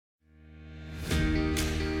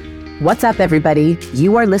What's up, everybody?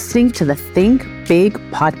 You are listening to the Think Big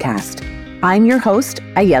podcast. I'm your host,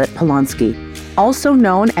 Ayelet Polonsky, also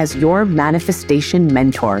known as your manifestation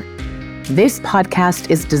mentor. This podcast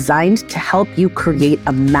is designed to help you create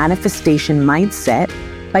a manifestation mindset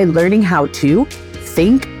by learning how to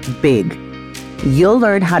think big. You'll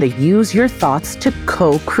learn how to use your thoughts to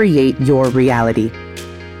co-create your reality.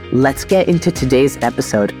 Let's get into today's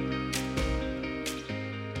episode.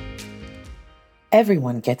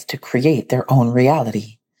 Everyone gets to create their own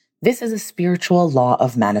reality. This is a spiritual law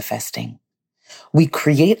of manifesting. We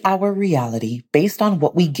create our reality based on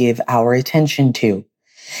what we give our attention to.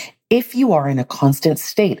 If you are in a constant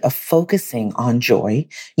state of focusing on joy,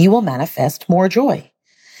 you will manifest more joy.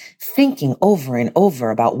 Thinking over and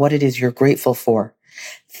over about what it is you're grateful for.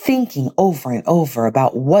 Thinking over and over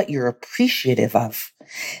about what you're appreciative of.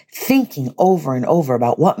 Thinking over and over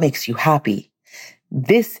about what makes you happy.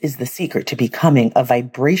 This is the secret to becoming a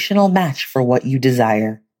vibrational match for what you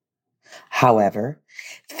desire. However,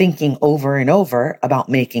 thinking over and over about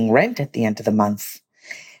making rent at the end of the month,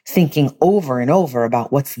 thinking over and over about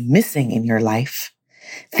what's missing in your life,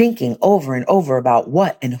 thinking over and over about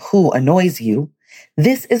what and who annoys you,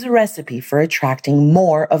 this is a recipe for attracting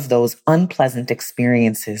more of those unpleasant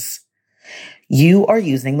experiences. You are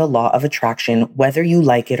using the law of attraction whether you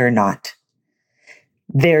like it or not.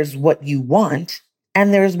 There's what you want,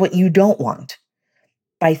 and there's what you don't want.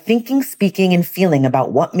 By thinking, speaking, and feeling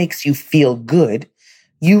about what makes you feel good,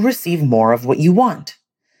 you receive more of what you want.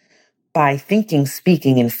 By thinking,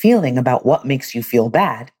 speaking, and feeling about what makes you feel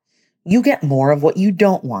bad, you get more of what you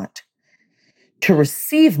don't want. To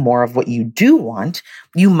receive more of what you do want,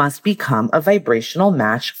 you must become a vibrational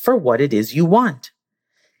match for what it is you want.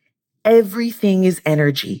 Everything is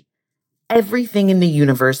energy. Everything in the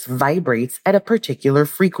universe vibrates at a particular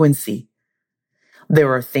frequency.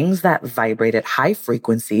 There are things that vibrate at high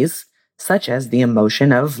frequencies, such as the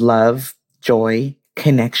emotion of love, joy,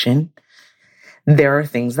 connection. There are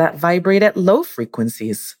things that vibrate at low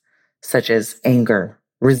frequencies, such as anger,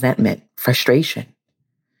 resentment, frustration.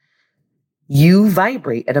 You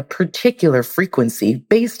vibrate at a particular frequency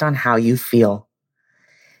based on how you feel.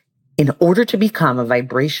 In order to become a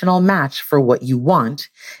vibrational match for what you want,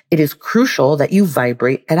 it is crucial that you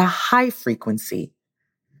vibrate at a high frequency.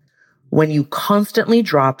 When you constantly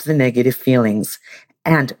drop the negative feelings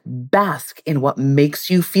and bask in what makes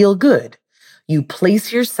you feel good, you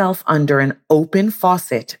place yourself under an open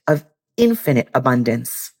faucet of infinite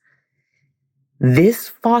abundance. This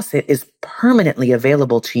faucet is permanently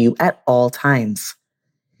available to you at all times.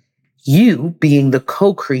 You, being the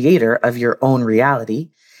co-creator of your own reality,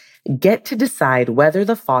 get to decide whether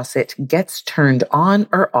the faucet gets turned on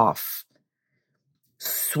or off.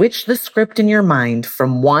 Switch the script in your mind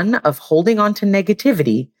from one of holding on to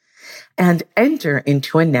negativity and enter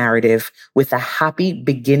into a narrative with a happy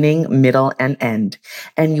beginning, middle, and end,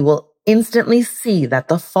 and you will instantly see that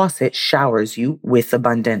the faucet showers you with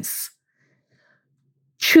abundance.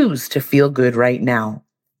 Choose to feel good right now.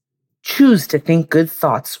 Choose to think good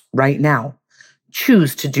thoughts right now.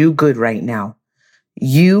 Choose to do good right now.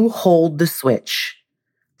 You hold the switch.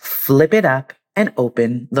 Flip it up and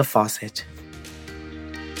open the faucet.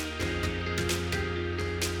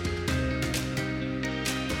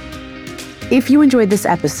 If you enjoyed this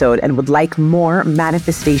episode and would like more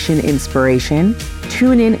manifestation inspiration,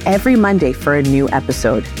 tune in every Monday for a new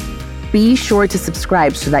episode. Be sure to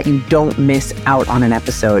subscribe so that you don't miss out on an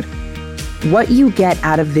episode. What you get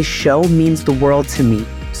out of this show means the world to me,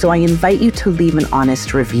 so I invite you to leave an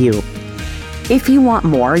honest review. If you want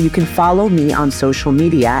more, you can follow me on social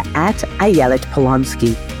media at Ayelet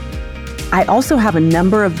Polonsky. I also have a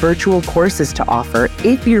number of virtual courses to offer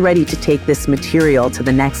if you're ready to take this material to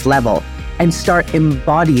the next level and start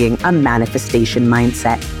embodying a manifestation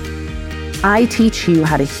mindset. I teach you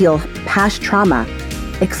how to heal past trauma,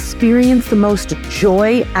 experience the most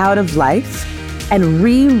joy out of life, and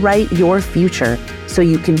rewrite your future so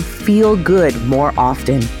you can feel good more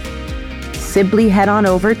often. Simply head on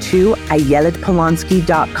over to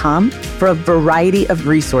ayeletpolonsky.com for a variety of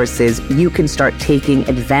resources you can start taking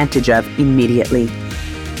advantage of immediately.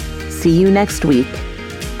 See you next week.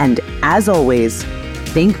 And as always,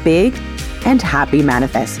 think big and happy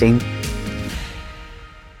manifesting.